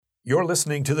You're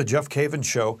listening to The Jeff Cavins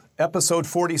Show, episode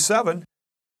 47,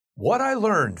 What I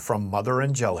Learned from Mother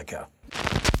Angelica.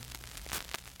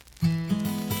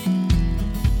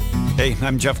 Hey,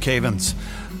 I'm Jeff Cavins.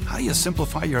 How do you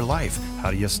simplify your life?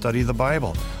 How do you study the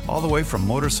Bible? All the way from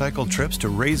motorcycle trips to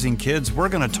raising kids, we're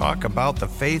going to talk about the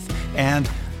faith and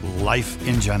life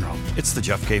in general. It's The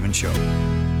Jeff Cavins Show.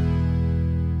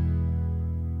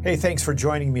 Hey, thanks for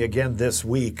joining me again this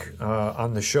week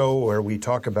on the show where we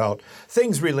talk about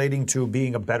things relating to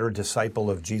being a better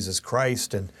disciple of Jesus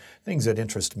Christ and things that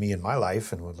interest me in my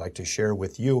life and would like to share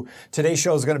with you. Today's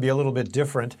show is going to be a little bit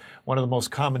different. One of the most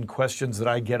common questions that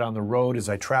I get on the road as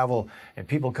I travel and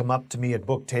people come up to me at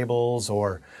book tables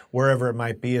or wherever it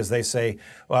might be as they say,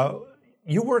 well,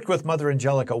 you worked with Mother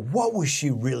Angelica. What was she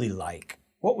really like?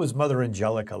 What was Mother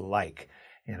Angelica like?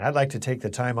 And I'd like to take the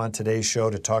time on today's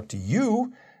show to talk to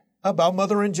you about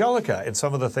Mother Angelica and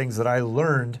some of the things that I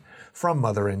learned from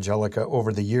Mother Angelica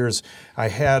over the years. I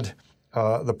had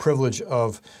the privilege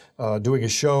of doing a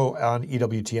show on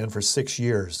EWTN for 6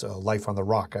 years, Life on the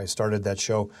Rock. I started that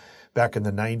show back in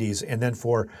the 90s. And then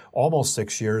for almost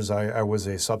 6 years, I was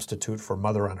a substitute for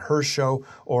Mother on her show,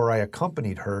 or I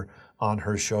accompanied her on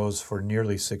her shows for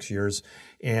nearly 6 years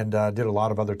and did a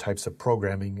lot of other types of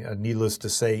programming. Needless to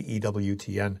say,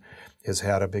 EWTN has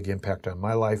had a big impact on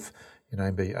my life. And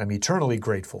I'm eternally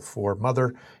grateful for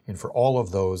Mother and for all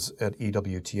of those at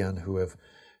EWTN who have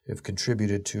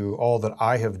contributed to all that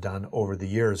I have done over the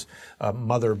years,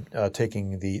 Mother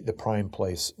taking the prime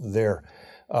place there.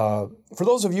 For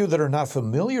those of you that are not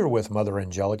familiar with Mother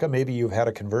Angelica, maybe you've had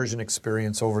a conversion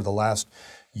experience over the last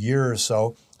year or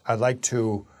so, I'd like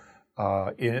to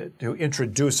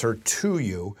introduce her to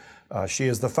you. She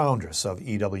is the foundress of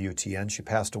EWTN. She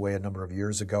passed away a number of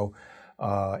years ago.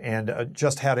 And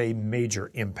just had a major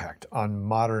impact on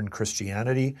modern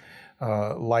Christianity,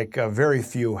 like very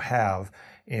few have.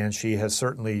 And she has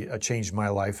certainly changed my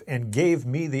life and gave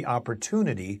me the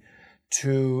opportunity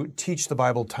to teach the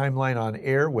Bible timeline on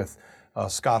air with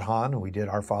Scott Hahn. We did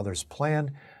Our Father's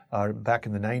Plan back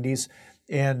in the 90s.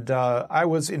 And I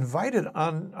was invited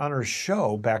on her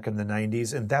show back in the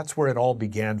 90s, and that's where it all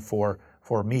began for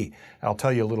me. I'll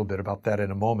tell you a little bit about that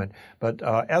in a moment. But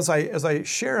as I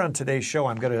share on today's show,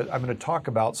 I'm gonna talk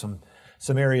about some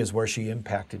areas where she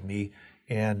impacted me,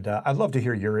 and I'd love to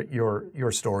hear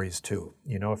your stories too.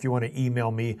 You know, if you want to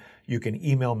email me, you can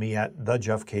email me at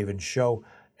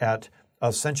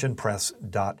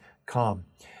thejeffcavinsshow@ascensionpress.com.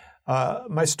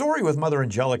 My story with Mother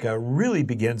Angelica really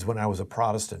begins when I was a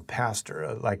Protestant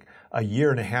pastor. Like a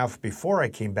year and a half before I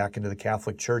came back into the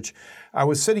Catholic Church, I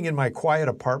was sitting in my quiet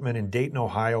apartment in Dayton,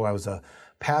 Ohio. I was a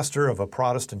pastor of a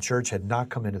Protestant church, had not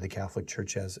come into the Catholic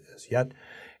Church as yet.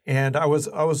 And I was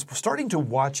starting to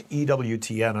watch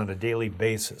EWTN on a daily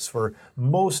basis for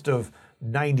most of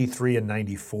 93 and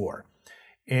 94.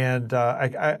 And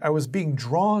I was being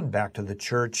drawn back to the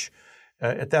church.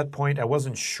 At that point, I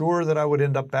wasn't sure that I would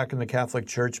end up back in the Catholic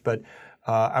Church, but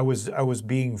I was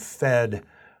being fed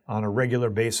on a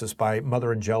regular basis by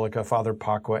Mother Angelica, Father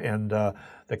Pacwa, and the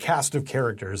cast of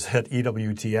characters at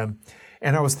EWTN.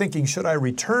 And I was thinking, should I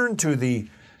return to the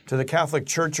Catholic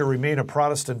Church or remain a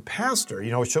Protestant pastor?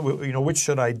 Which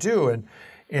should I do?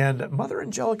 And Mother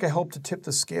Angelica helped to tip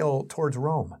the scale towards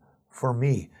Rome for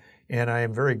me, and I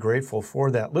am very grateful for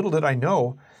that. Little did I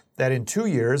know that in 2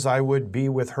 years I would be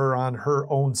with her on her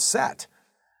own set,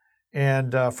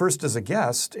 and first as a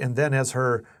guest, and then as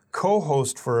her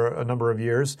co-host for a number of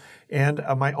years, and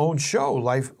my own show,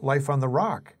 Life on the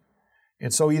Rock.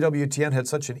 And so EWTN had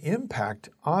such an impact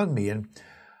on me, and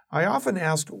I often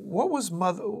asked, what was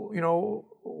Mother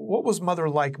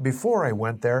like before I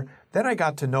went there? Then I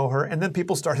got to know her, and then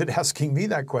people started asking me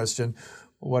that question,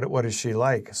 what is she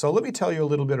like? So let me tell you a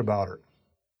little bit about her.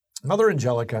 Mother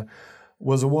Angelica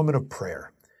was a woman of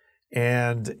prayer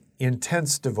and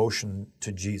intense devotion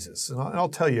to Jesus. And I'll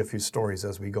tell you a few stories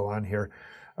as we go on here.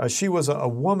 She was a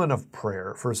woman of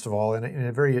prayer, first of all, and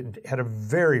had a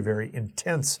very, very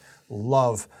intense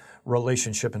love,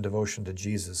 relationship, and devotion to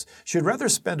Jesus. She'd rather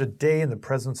spend a day in the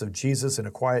presence of Jesus in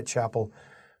a quiet chapel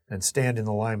than stand in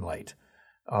the limelight.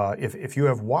 If you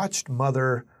have watched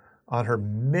Mother on her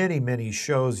many, many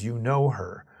shows, you know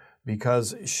her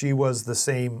because she was the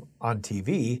same on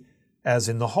TV as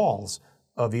in the halls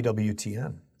of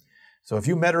EWTN. So if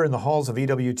you met her in the halls of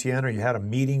EWTN or you had a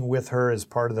meeting with her as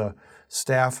part of the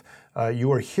staff,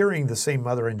 you are hearing the same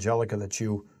Mother Angelica that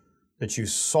you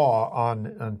saw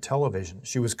on television.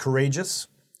 She was courageous,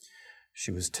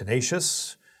 she was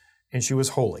tenacious, and she was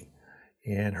holy.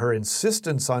 And her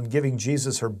insistence on giving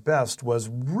Jesus her best was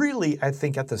really, I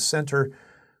think, at the center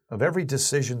of every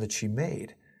decision that she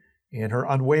made. And her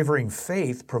unwavering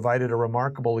faith provided a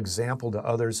remarkable example to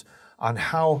others on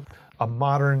how a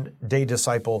modern day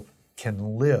disciple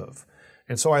can live.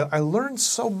 And so I learned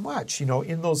so much,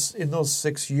 in those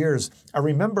 6 years. I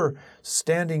remember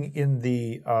standing in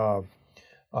the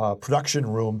production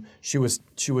room. She was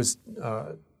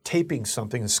taping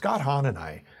something, and Scott Hahn and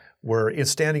I were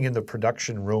standing in the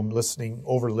production room, listening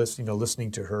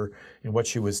to her and what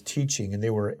she was teaching. And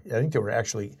I think they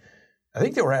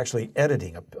were actually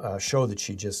editing a show that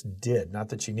she just did. Not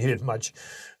that she needed much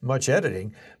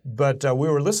editing, but we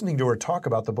were listening to her talk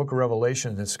about the book of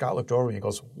Revelation, and Scott looked over me and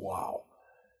goes, "Wow,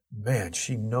 man,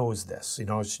 she knows this.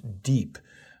 It's deep."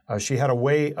 She had a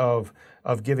way of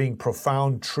giving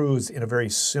profound truths in a very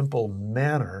simple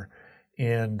manner,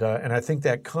 and I think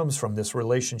that comes from this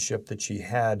relationship that she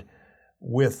had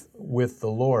with the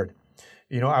Lord.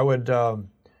 I would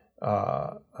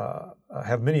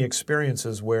have many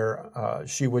experiences where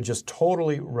she would just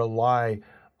totally rely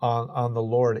on the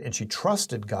Lord, and she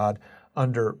trusted God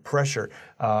under pressure.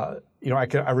 I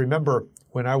remember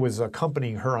when I was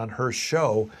accompanying her on her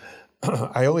show,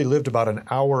 I only lived about an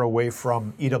hour away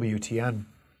from EWTN,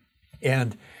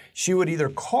 and she would either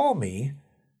call me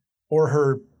or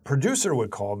her producer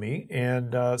would call me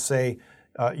and say,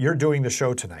 "You're doing the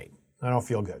show tonight. I don't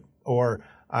feel good." Or,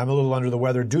 "I'm a little under the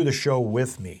weather. Do the show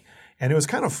with me." And it was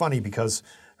kind of funny because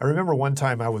I remember one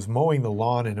time I was mowing the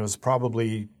lawn, and it was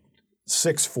probably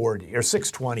 6:40 or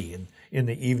 6:20 in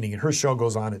the evening, and her show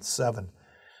goes on at 7.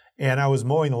 And I was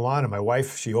mowing the lawn, and my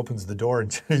wife, she opens the door,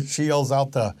 and she yells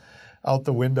out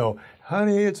the window,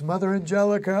 "Honey, it's Mother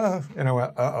Angelica." And I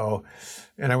went, "Uh-oh."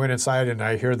 And I went inside, and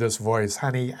I hear this voice,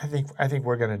 "Honey, I think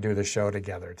we're going to do the show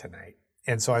together tonight."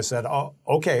 And so I said, "Oh,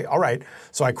 okay, all right."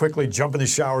 So I quickly jump in the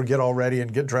shower, get all ready,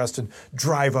 and get dressed and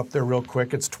drive up there real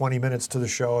quick. It's 20 minutes to the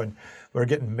show, and we're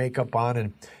getting makeup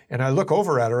on. And I look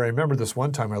over at her. I remember this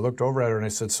one time I looked over at her, and I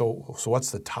said, so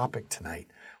what's the topic tonight?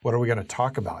 What are we going to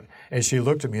talk about? And she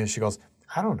looked at me, and she goes,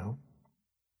 "I don't know."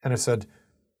 And I said,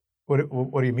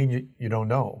 What do you mean you don't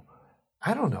know?"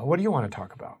 "I don't know. What do you want to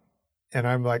talk about?" And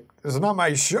I'm like, "This is not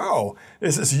my show.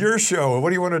 This is your show. What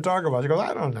do you want to talk about?" She goes,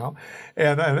 "I don't know."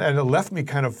 And it left me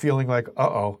kind of feeling like,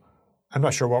 uh-oh, I'm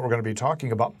not sure what we're going to be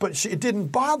talking about. But it didn't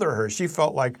bother her. She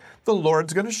felt like the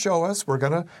Lord's going to show us. We're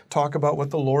going to talk about what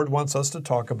the Lord wants us to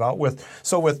talk about. With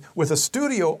a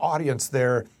studio audience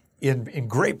there in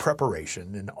great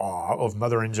preparation and awe of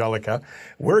Mother Angelica,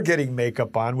 we're getting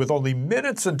makeup on with only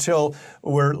minutes until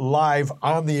we're live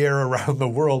on the air around the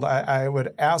world. I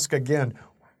would ask again,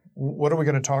 "What are we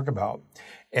going to talk about?"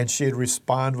 And she'd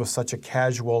respond with such a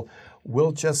casual,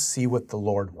 "We'll just see what the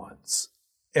Lord wants."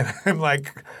 And I'm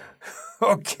like,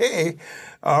 okay,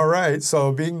 all right.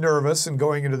 So being nervous and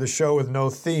going into the show with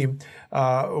no theme,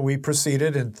 we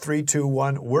proceeded in 3, 2,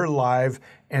 1, we're live,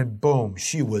 and boom,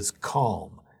 she was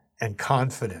calm and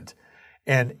confident,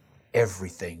 and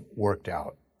everything worked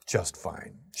out just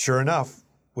fine. Sure enough,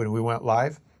 when we went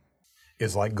live,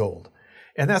 it's like gold.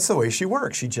 And that's the way she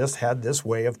works. She just had this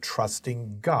way of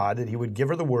trusting God that He would give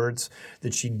her the words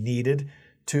that she needed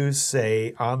to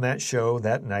say on that show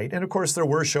that night. And of course, there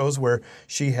were shows where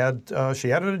she had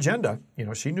an agenda.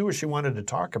 She knew what she wanted to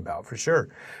talk about for sure.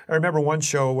 I remember one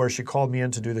show where she called me in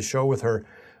to do the show with her.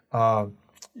 I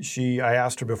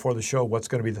asked her before the show, "What's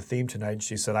going to be the theme tonight?" And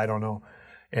she said, "I don't know."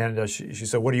 And she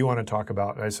said, "What do you want to talk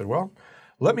about?" And I said, "Well,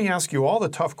 let me ask you all the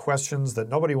tough questions that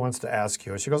nobody wants to ask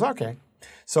you." And she goes, "Okay."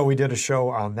 So we did a show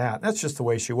on that. That's just the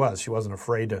way she was. She wasn't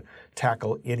afraid to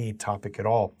tackle any topic at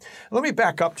all. Let me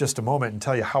back up just a moment and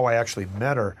tell you how I actually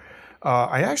met her.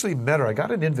 I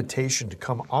got an invitation to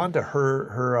come onto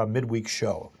her midweek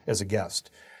show as a guest.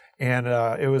 And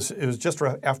it was just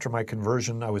after my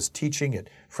conversion. I was teaching at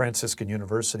Franciscan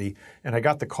University, and I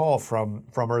got the call from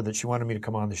her that she wanted me to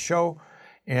come on the show.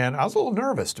 And I was a little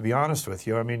nervous, to be honest with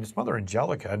you. I mean, it's Mother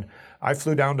Angelica, and I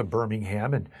flew down to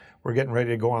Birmingham, and we're getting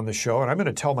ready to go on the show, and I'm going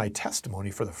to tell my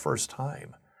testimony for the first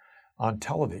time on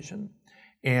television.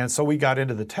 And so we got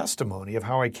into the testimony of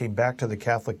how I came back to the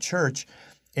Catholic Church,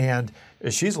 and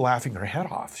she's laughing her head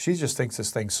off. She just thinks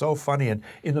this thing's so funny. And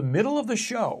in the middle of the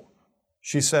show,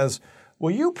 she says,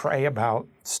 "Will you pray about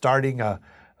starting a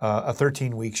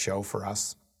 13-week show for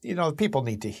us? People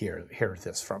need to hear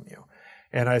this from you."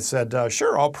 And I said,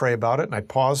 "Sure, I'll pray about it." And I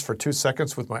paused for 2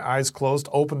 seconds with my eyes closed,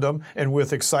 opened them, and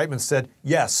with excitement said,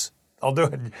 "Yes, I'll do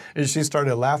it." And she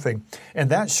started laughing. And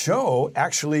that show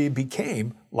actually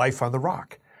became Life on the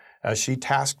Rock. She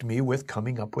tasked me with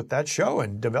coming up with that show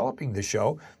and developing the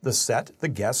show, the set, the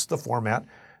guests, the format,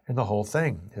 and the whole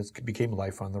thing. It became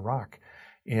Life on the Rock.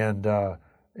 And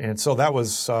so that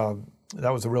was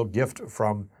a real gift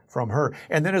from her.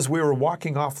 And then as we were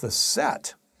walking off the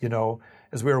set,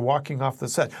 as we were walking off the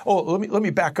set. Oh, let me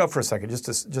back up for a second, just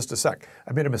a sec.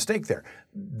 I made a mistake there.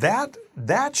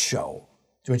 That show,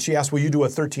 when she asked, will you do a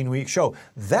 13-week show?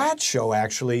 That show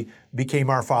actually became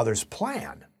Our Father's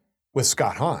Plan with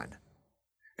Scott Hahn.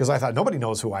 Because I thought, nobody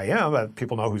knows who I am.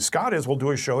 People know who Scott is. We'll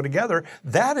do a show together.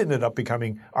 That ended up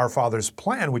becoming Our Father's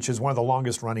Plan, which is one of the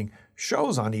longest running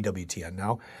shows on EWTN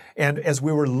now. And as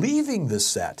we were leaving the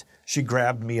set, she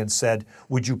grabbed me and said,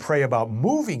 would you pray about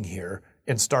moving here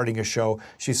and starting a show?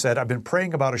 She said, I've been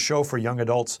praying about a show for young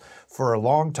adults for a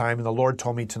long time, and the Lord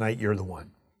told me tonight you're the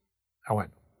one. I went,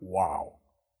 wow.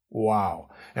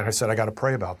 And I said, I got to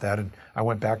pray about that. And I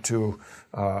went back home,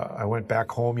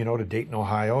 to Dayton,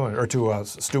 Ohio, or to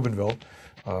Steubenville,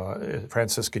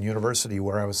 Franciscan University,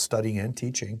 where I was studying and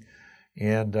teaching.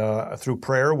 And through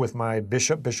prayer with my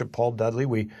bishop, Bishop Paul Dudley,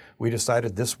 we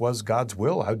decided this was God's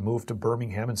will. I'd move to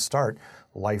Birmingham and start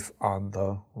Life on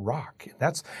the Rock.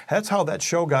 That's how that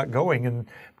show got going,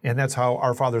 and that's how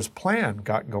Our Father's Plan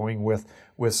got going with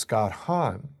Scott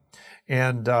Hahn.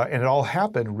 And it all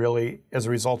happened really as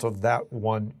a result of that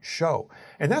one show.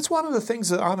 And that's one of the things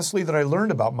that honestly that I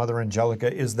learned about Mother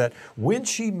Angelica is that when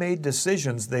she made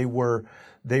decisions, they were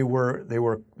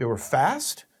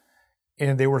fast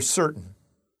and they were certain.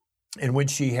 And when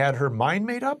she had her mind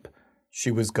made up,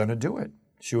 she was going to do it.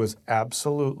 She was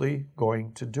absolutely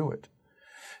going to do it.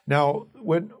 Now,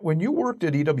 when you worked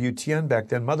at EWTN back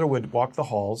then, Mother would walk the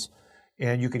halls,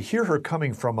 and you could hear her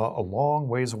coming from a long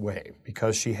ways away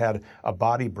because she had a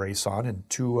body brace on and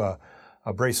two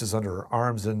braces under her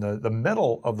arms, and the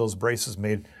metal of those braces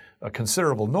made a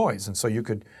considerable noise, and so you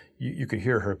could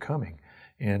hear her coming,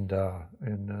 and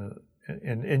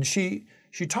she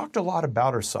talked a lot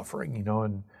about her suffering,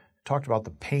 and talked about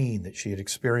the pain that she had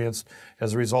experienced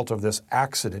as a result of this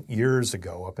accident years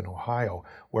ago up in Ohio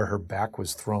where her back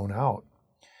was thrown out,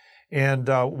 and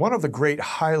one of the great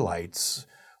highlights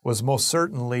was most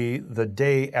certainly the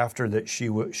day after that she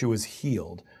was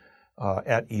healed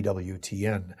at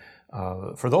EWTN.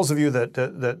 For those of you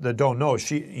that don't know,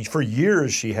 for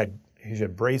years she had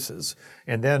braces,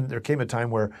 and then there came a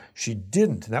time where she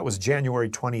didn't, and that was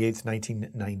January 28th,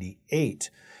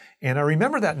 1998. And I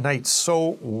remember that night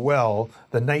so well,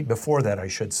 the night before that, I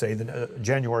should say,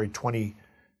 January 27th,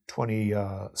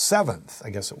 I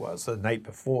guess it was, the night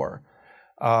before.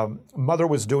 Mother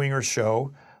was doing her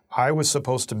show. I was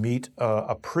supposed to meet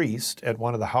a priest at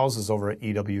one of the houses over at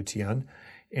EWTN,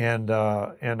 and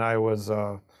I was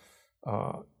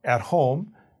at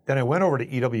home. Then I went over to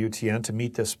EWTN to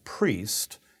meet this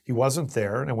priest. He wasn't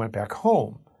there, and I went back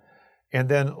home. And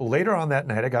then later on that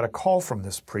night, I got a call from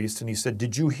this priest, and he said,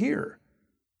 "Did you hear?"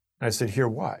 And I said, "Hear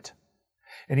what?"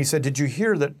 And he said, "Did you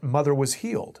hear that Mother was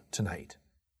healed tonight?"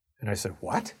 And I said,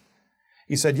 "What?"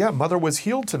 He said, "Yeah, Mother was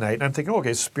healed tonight." And I'm thinking,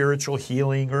 okay, spiritual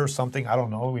healing or something. I don't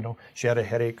know, she had a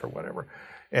headache or whatever.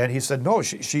 And he said, no,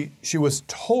 she was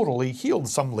totally healed.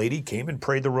 Some lady came and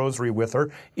prayed the rosary with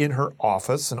her in her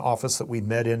office, an office that we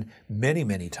met in many,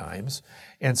 many times.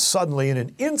 And suddenly, in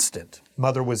an instant,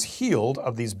 Mother was healed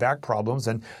of these back problems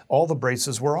and all the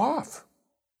braces were off.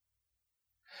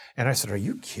 And I said, "Are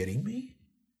you kidding me?"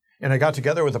 And I got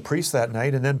together with a priest that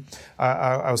night, and then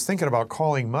I was thinking about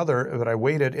calling Mother, but I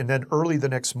waited, and then early the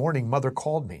next morning, Mother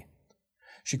called me.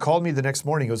 She called me the next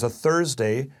morning. It was a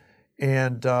Thursday,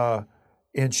 and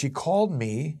she called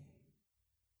me,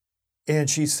 and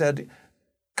she said,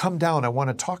 "Come down, I want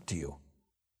to talk to you."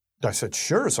 I said,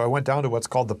 "Sure." So I went down to what's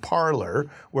called the parlor,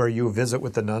 where you visit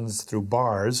with the nuns through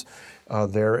bars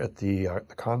there at the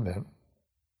convent.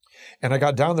 And I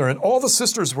got down there, and all the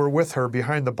sisters were with her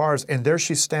behind the bars, and there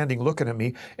she's standing looking at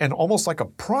me, and almost like a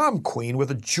prom queen with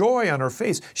a joy on her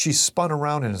face, she spun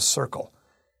around in a circle.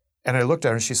 And I looked at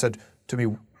her, and she said to me,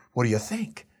 "What do you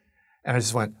think?" And I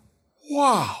just went,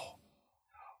 wow.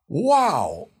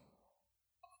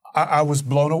 I was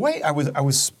blown away. I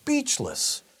was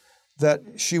speechless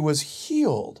that she was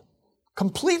healed,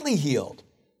 completely healed,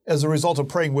 as a result of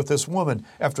praying with this woman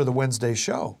after the Wednesday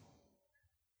show.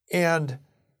 And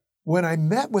when I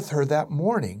met with her that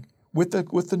morning, with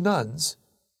the nuns,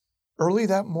 early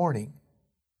that morning,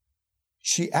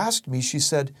 she asked me, she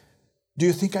said, "Do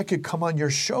you think I could come on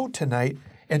your show tonight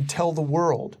and tell the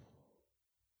world?"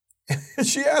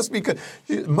 She asked me,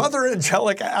 Mother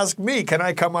Angelica asked me, "Can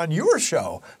I come on your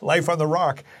show, Life on the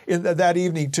Rock, that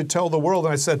evening to tell the world?"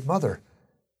 And I said, "Mother,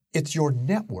 it's your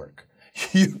network.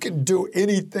 You can do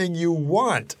anything you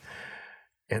want."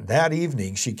 And that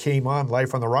evening, she came on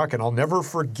Life on the Rock, and I'll never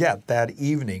forget that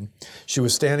evening. She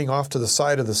was standing off to the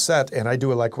side of the set, and I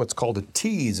do like what's called a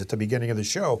tease at the beginning of the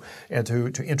show, and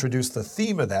to introduce the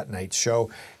theme of that night's show.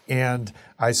 And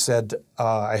I said,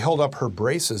 I held up her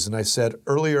braces, and I said,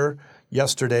 "Earlier,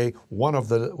 Yesterday, one of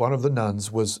the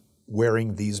nuns was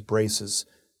wearing these braces.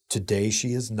 Today she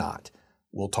is not.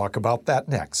 We'll talk about that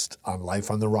next on Life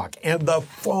on the Rock. And the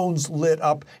phones lit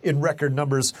up in record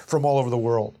numbers from all over the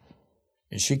world.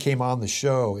 And she came on the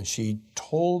show and she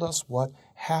told us what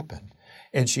happened.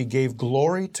 And she gave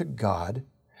glory to God.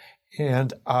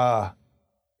 And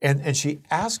she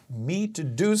asked me to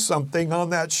do something on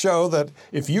that show that,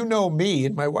 if you know me,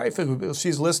 and my wife, if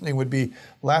she's listening, would be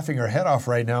laughing her head off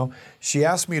right now. She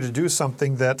asked me to do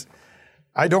something that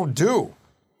I don't do.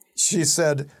 She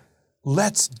said,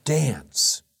 let's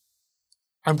dance.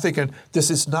 I'm thinking, this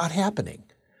is not happening.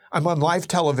 I'm on live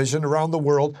television around the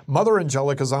world. Mother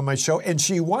Angelica's on my show, and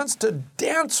she wants to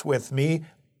dance with me,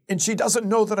 and she doesn't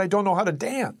know that I don't know how to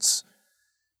dance.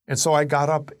 And so I got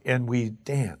up and we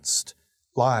danced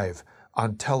live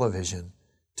on television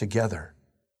together.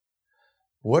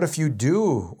 What do you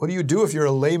do if you're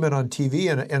a layman on TV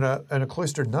and a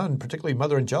cloistered nun, particularly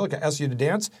Mother Angelica, asks you to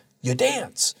dance? You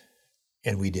dance.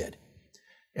 And we did.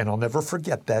 And I'll never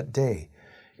forget that day.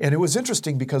 And it was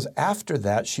interesting because after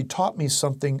that, she taught me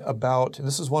something about, and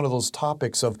this is one of those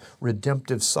topics of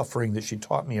redemptive suffering that she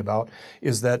taught me about,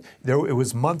 is that it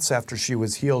was months after she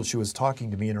was healed. She was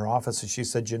talking to me in her office, and she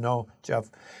said, you know,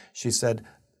 Jeff, she said,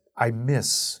 I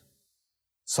miss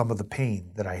some of the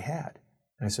pain that I had.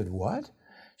 And I said, what?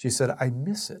 She said, I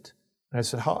miss it. And I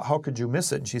said, how could you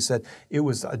miss it? And she said, it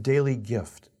was a daily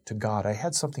gift to God. I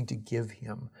had something to give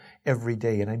him every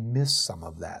day, and I miss some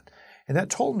of that. And that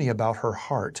told me about her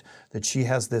heart, that she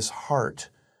has this heart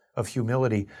of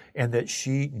humility and that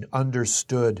she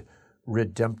understood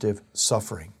redemptive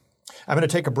suffering. I'm going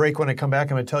to take a break. When I come back,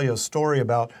 I'm going to tell you a story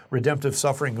about redemptive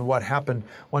suffering and what happened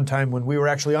one time when we were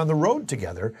actually on the road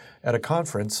together at a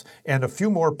conference, and a few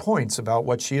more points about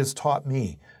what she has taught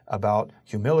me about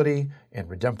humility and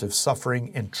redemptive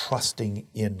suffering and trusting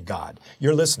in God.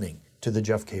 You're listening to The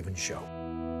Jeff Cavins Show.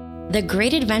 The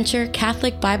Great Adventure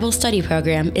Catholic Bible Study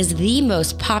Program is the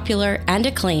most popular and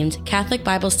acclaimed Catholic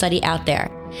Bible study out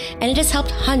there, and it has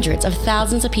helped hundreds of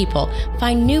thousands of people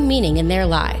find new meaning in their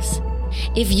lives.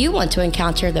 If you want to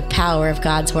encounter the power of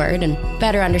God's Word and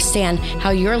better understand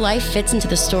how your life fits into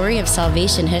the story of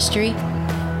salvation history,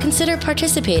 consider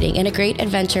participating in a Great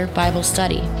Adventure Bible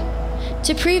Study.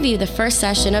 To preview the first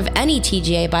session of any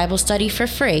TGA Bible study for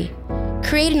free,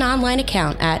 create an online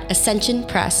account at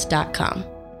ascensionpress.com.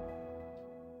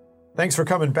 Thanks for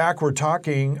coming back. We're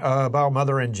talking about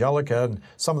Mother Angelica and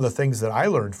some of the things that I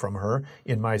learned from her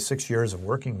in my 6 years of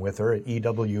working with her at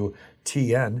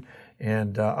EWTN.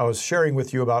 And I was sharing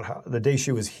with you about how the day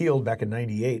she was healed back in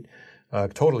 '98,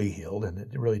 totally healed, and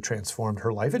it really transformed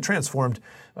her life. It transformed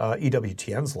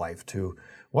EWTN's life too.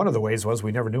 One of the ways was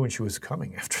we never knew when she was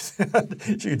coming after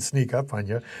that. She'd sneak up on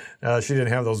you. She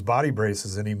didn't have those body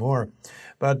braces anymore.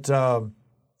 But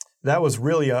that was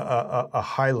really a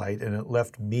highlight, and it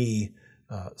left me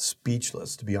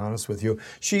speechless, to be honest with you.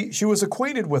 She was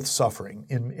acquainted with suffering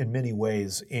in many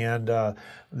ways, and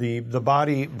the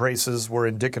body braces were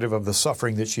indicative of the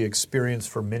suffering that she experienced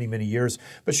for many, many years.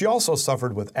 But she also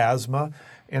suffered with asthma.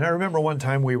 And I remember one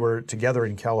time we were together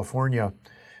in California,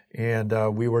 and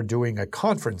we were doing a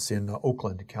conference in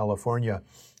Oakland, California.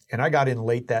 And I got in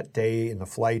late that day in the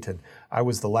flight, and I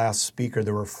was the last speaker.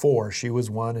 There were four. She was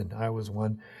one, and I was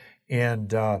one.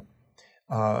 And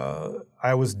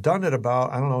I was done at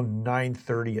about,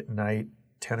 9:30 at night,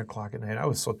 10 o'clock at night. I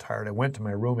was so tired. I went to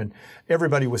my room, and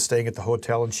everybody was staying at the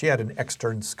hotel, and she had a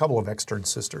couple of extern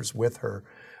sisters with her,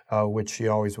 which she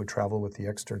always would travel with the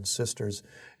extern sisters.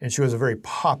 And she was a very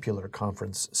popular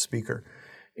conference speaker.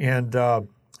 And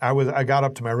I got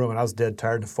up to my room, and I was dead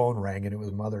tired. The phone rang, and it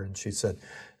was Mother, and she said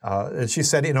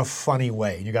in a funny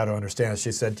way, you got to understand,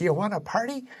 she said, "Do you want a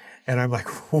party?" And I'm like,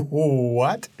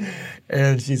 what?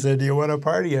 And she said, "Do you want a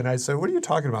party?" And I said, "What are you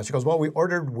talking about?" She goes, "Well, we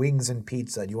ordered wings and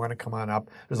pizza. Do you want to come on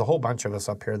up? There's a whole bunch of us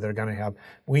up here that are going to have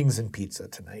wings and pizza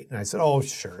tonight." And I said, "Oh,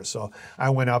 sure." So I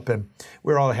went up, and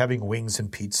we were all having wings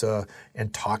and pizza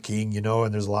and talking, and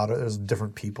there's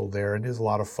different people there, and it was a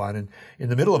lot of fun. And in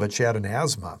the middle of it, she had an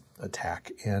asthma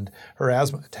attack, and her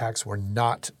asthma attacks were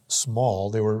not small.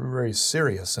 They were very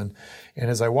serious. And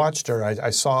as I watched her,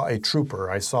 I saw a trooper.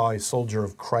 I saw a soldier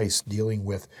of Christ dealing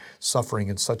with suffering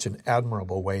in such an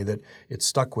admirable way that it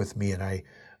stuck with me. And I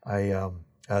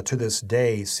to this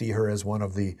day see her as one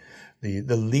of the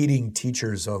leading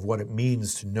teachers of what it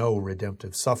means to know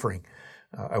redemptive suffering.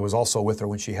 I was also with her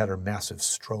when she had her massive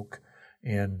stroke.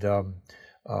 And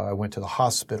I went to the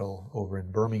hospital over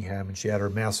in Birmingham, and she had her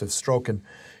massive stroke. And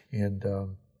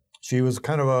she was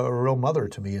kind of a real mother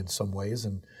to me in some ways.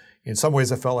 And in some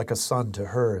ways, I felt like a son to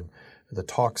her, and the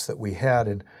talks that we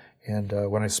had. And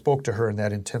when I spoke to her in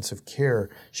that intensive care,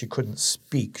 she couldn't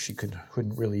speak. She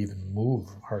couldn't really even move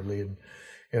hardly.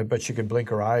 But she could blink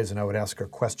her eyes, and I would ask her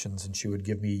questions, and she would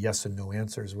give me yes and no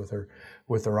answers with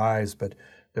her eyes. But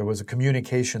there was a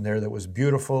communication there that was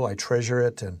beautiful. I treasure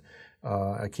it, and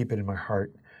I keep it in my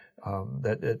heart.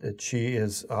 That she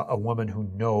is a woman who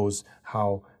knows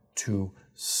how to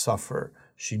suffer.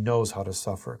 She knows how to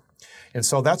suffer. And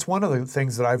so that's one of the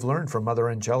things that I've learned from Mother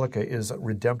Angelica is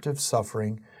redemptive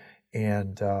suffering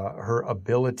and her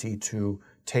ability to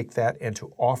take that and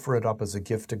to offer it up as a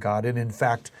gift to God, and in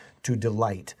fact, to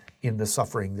delight in the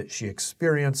suffering that she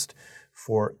experienced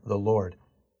for the Lord.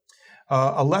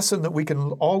 A lesson that we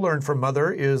can all learn from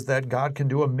Mother is that God can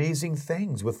do amazing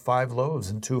things with 5 loaves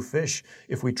and 2 fish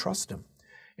if we trust Him.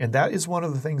 And that is one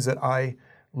of the things that I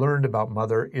learned about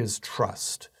Mother is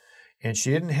trust. And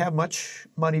she didn't have much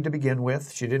money to begin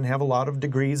with. She didn't have a lot of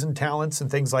degrees and talents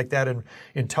and things like that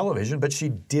in television, but she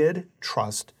did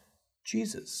trust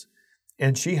Jesus.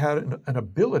 And she had an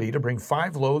ability to bring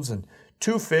 5 loaves and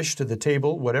 2 fish to the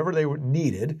table, whatever they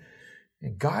needed,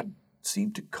 and God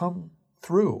seemed to come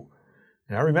through.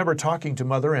 And I remember talking to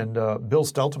Mother and Bill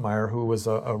Steltemeyer, who was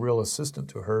a real assistant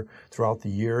to her throughout the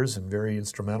years and very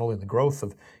instrumental in the growth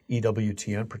of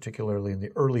EWTN, particularly in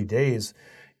the early days.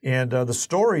 And the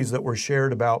stories that were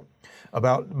shared about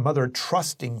Mother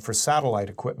trusting for satellite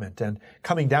equipment and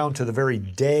coming down to the very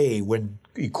day when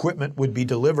equipment would be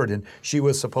delivered, and she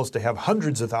was supposed to have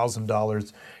hundreds of thousands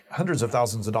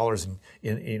of dollars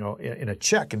in a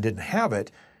check and didn't have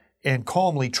it, and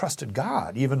calmly trusted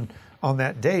God even on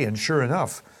that day. And sure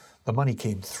enough, the money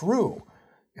came through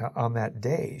on that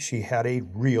day. She had a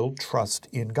real trust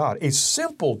in God, a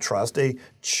simple trust, a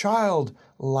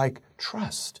childlike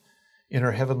trust in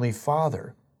her Heavenly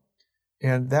Father.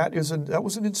 And that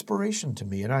was an inspiration to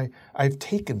me. And I've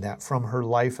taken that from her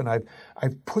life, and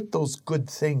I've put those good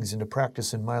things into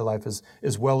practice in my life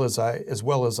as well as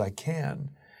I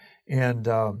can. And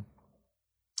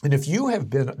if you have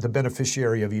been the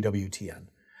beneficiary of EWTN,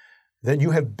 then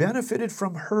you have benefited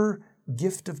from her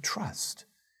gift of trust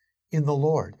in the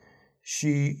Lord.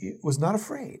 She was not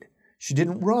afraid. She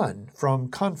didn't run from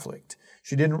conflict.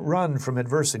 She didn't run from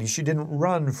adversity. She didn't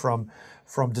run from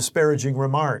disparaging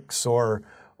remarks or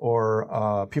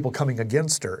people coming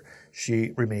against her.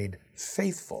 She remained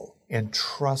faithful and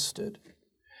trusted.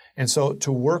 And so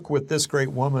to work with this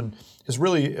great woman is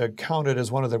really counted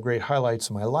as one of the great highlights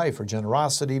of my life. Her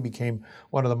generosity became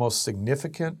one of the most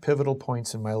significant, pivotal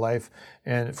points in my life.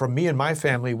 And from me and my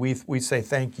family, we say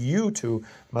thank you to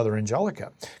Mother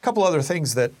Angelica. A couple other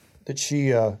things that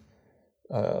she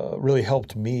really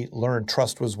helped me learn.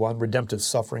 Trust was one. Redemptive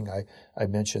suffering, I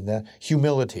mentioned that.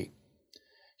 Humility.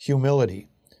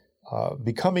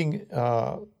 Becoming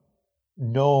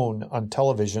known on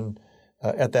television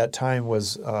at that time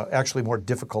was actually more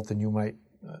difficult than you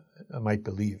might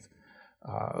believe.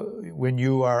 When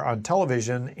you are on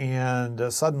television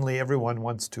and suddenly everyone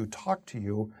wants to talk to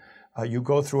you, you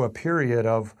go through a period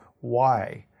of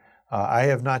why. I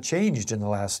have not changed in the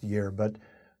last year, but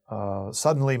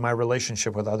suddenly my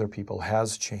relationship with other people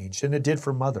has changed, and it did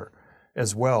for Mother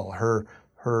as well. Her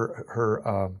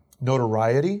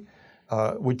notoriety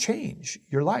would change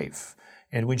your life,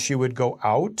 and when she would go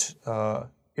out,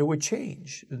 it would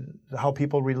change how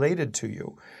people related to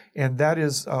you, and that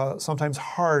is sometimes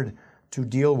hard to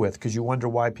deal with because you wonder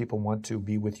why people want to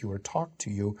be with you or talk to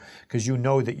you, because you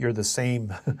know that you're the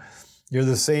same. You're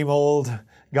the same old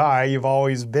guy you've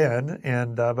always been,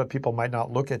 and but people might not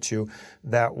look at you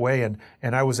that way.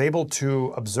 And I was able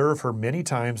to observe her many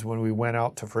times when we went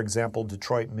out to, for example,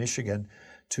 Detroit, Michigan,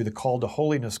 to the Call to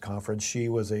Holiness conference. She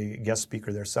was a guest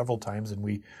speaker there several times, and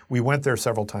we went there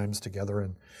several times together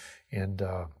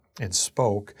and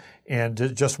spoke.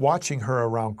 And just watching her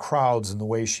around crowds and the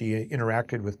way she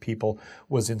interacted with people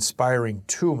was inspiring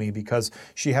to me, because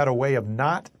she had a way of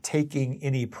not taking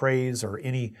any praise or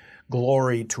any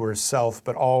glory to herself,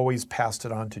 but always passed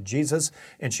it on to Jesus,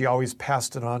 and she always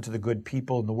passed it on to the good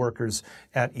people and the workers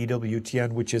at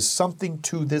EWTN, which is something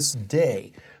to this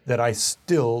day that I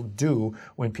still do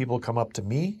when people come up to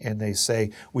me and they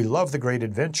say, we love the great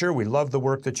adventure, we love the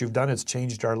work that you've done, it's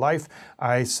changed our life.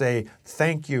 I say,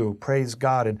 thank you, praise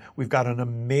God, and we've got an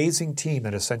amazing team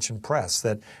at Ascension Press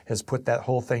that has put that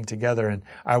whole thing together, and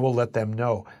I will let them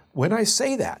know. When I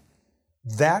say that,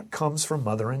 that comes from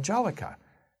Mother Angelica.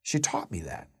 She taught me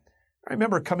that. I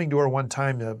remember coming to her one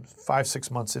time 5-6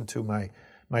 months into my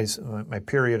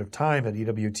period of time at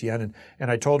EWTN,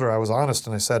 and I told her, I was honest,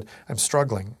 and I said, I'm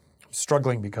struggling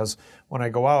struggling because when I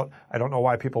go out, I don't know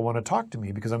why people want to talk to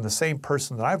me because I'm the same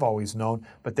person that I've always known,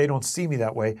 but they don't see me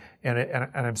that way, and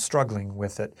I'm struggling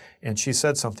with it. And she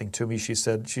said something to me. She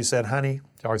said, honey,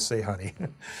 I always say honey,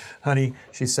 honey,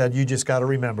 she said, you just got to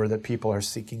remember that people are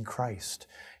seeking Christ.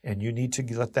 And you need to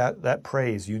let that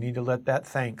praise, you need to let that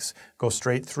thanks go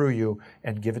straight through you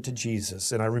and give it to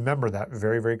Jesus. And I remember that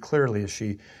very, very clearly as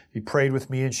she prayed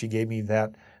with me and she gave me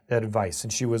that advice.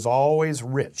 And she was always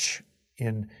rich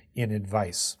in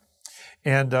advice.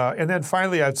 And then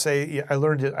finally, I'd say I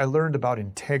learned about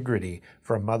integrity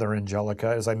from Mother Angelica.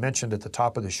 As I mentioned at the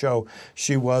top of the show,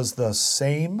 she was the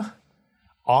same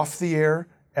off the air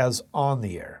as on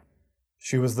the air.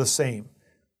 She was the same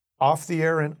off the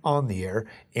air and on the air,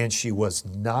 and she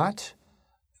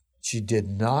did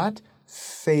not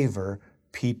favor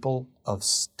people of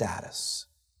status.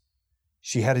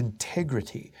 She had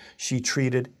integrity. She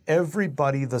treated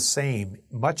everybody the same,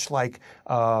 much like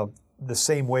the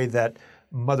same way that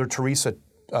Mother Teresa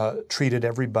treated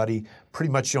everybody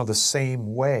pretty much, the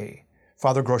same way.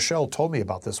 Father Groeschel told me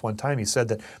about this one time. He said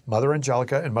that Mother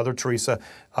Angelica and Mother Teresa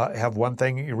have one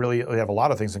thing, they have a lot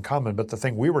of things in common, but the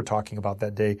thing we were talking about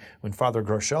that day when Father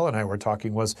Groeschel and I were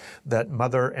talking was that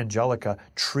Mother Angelica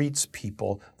treats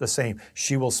people the same.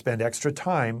 She will spend extra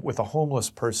time with a homeless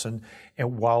person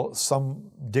and while some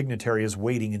dignitary is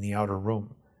waiting in the outer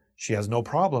room. She has no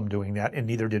problem doing that, and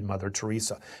neither did Mother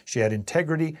Teresa. She had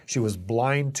integrity. She was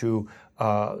blind to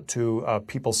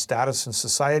people's status in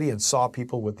society and saw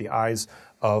people with the eyes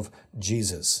of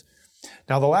Jesus.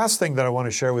 Now, the last thing that I want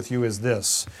to share with you is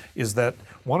that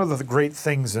one of the great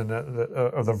things of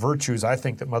the virtues I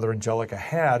think that Mother Angelica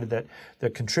had that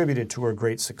contributed to her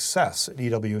great success at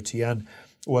EWTN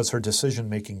was her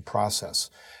decision-making process.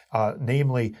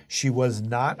 Namely, she was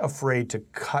not afraid to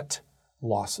cut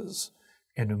losses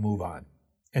and to move on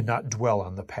and not dwell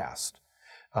on the past.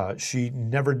 She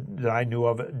never, that I knew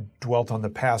of, dwelt on the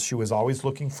past. She was always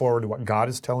looking forward to what God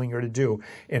is telling her to do.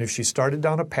 And if she started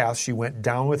down a path, she went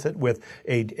down with it with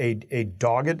a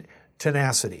dogged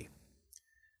tenacity.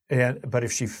 But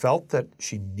if she felt that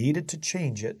she needed to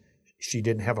change it, she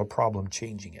didn't have a problem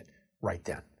changing it right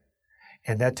then.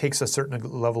 And that takes a certain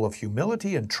level of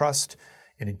humility and trust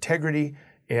and integrity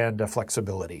and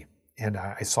flexibility. And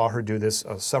I saw her do this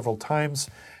several times.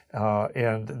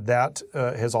 And that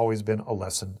has always been a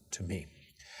lesson to me.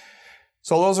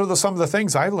 So those are some of the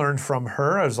things I learned from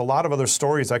her. There's a lot of other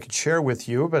stories I could share with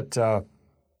you, but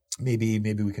maybe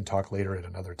we can talk later at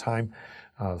another time.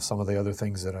 Some of the other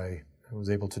things that I was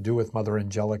able to do with Mother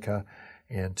Angelica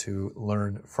and to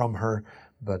learn from her.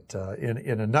 But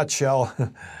in a nutshell,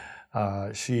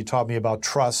 she taught me about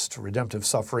trust, redemptive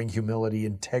suffering, humility,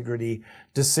 integrity,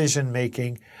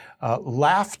 decision-making,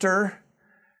 laughter,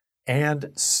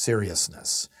 and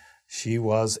seriousness. She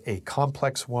was a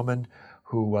complex woman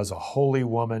who was a holy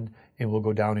woman and will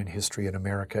go down in history in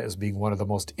America as being one of the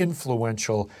most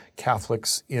influential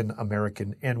Catholics in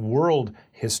American and world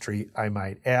history, I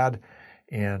might add.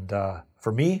 And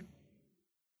for me,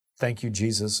 thank you,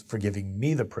 Jesus, for giving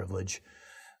me the privilege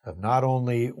of not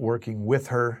only working with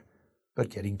her, but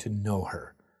getting to know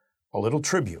her. A little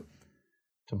tribute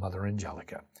to Mother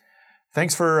Angelica.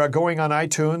 Thanks for going on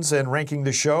iTunes and ranking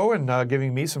the show and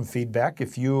giving me some feedback.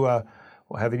 If you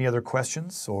have any other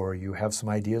questions or you have some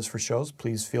ideas for shows,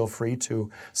 please feel free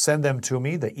to send them to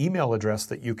me. The email address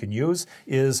that you can use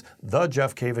is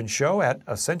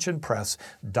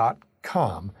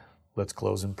thejeffcavenshow@ascensionpress.com. Let's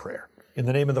close in prayer. In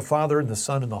the name of the Father, and the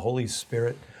Son, and the Holy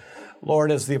Spirit,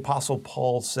 Lord, as the Apostle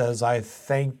Paul says, I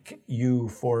thank you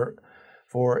for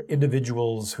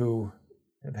individuals who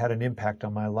have had an impact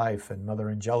on my life, and Mother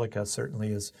Angelica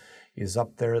certainly is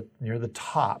up there near the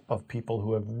top of people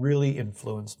who have really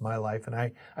influenced my life. And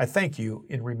I thank you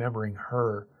in remembering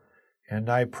her. And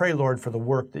I pray, Lord, for the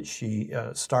work that she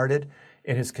started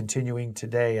and is continuing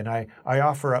today. And I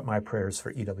offer up my prayers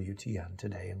for EWTN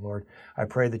today. And Lord, I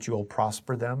pray that you will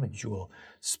prosper them and you will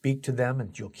speak to them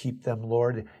and you'll keep them,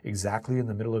 Lord, exactly in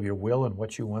the middle of your will and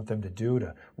what you want them to do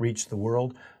to reach the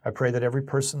world. I pray that every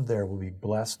person there will be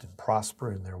blessed and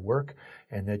prosper in their work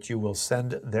and that you will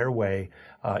send their way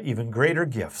even greater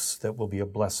gifts that will be a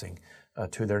blessing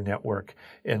to their network.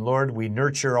 And Lord, we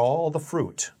nurture all the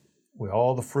fruit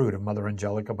of Mother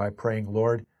Angelica by praying,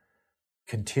 Lord,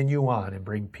 continue on and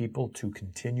bring people to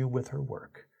continue with her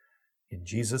work. In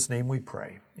Jesus' name we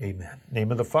pray. Amen. In the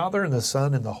name of the Father, and the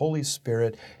Son, and the Holy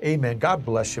Spirit. Amen. God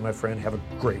bless you, my friend. Have a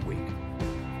great week.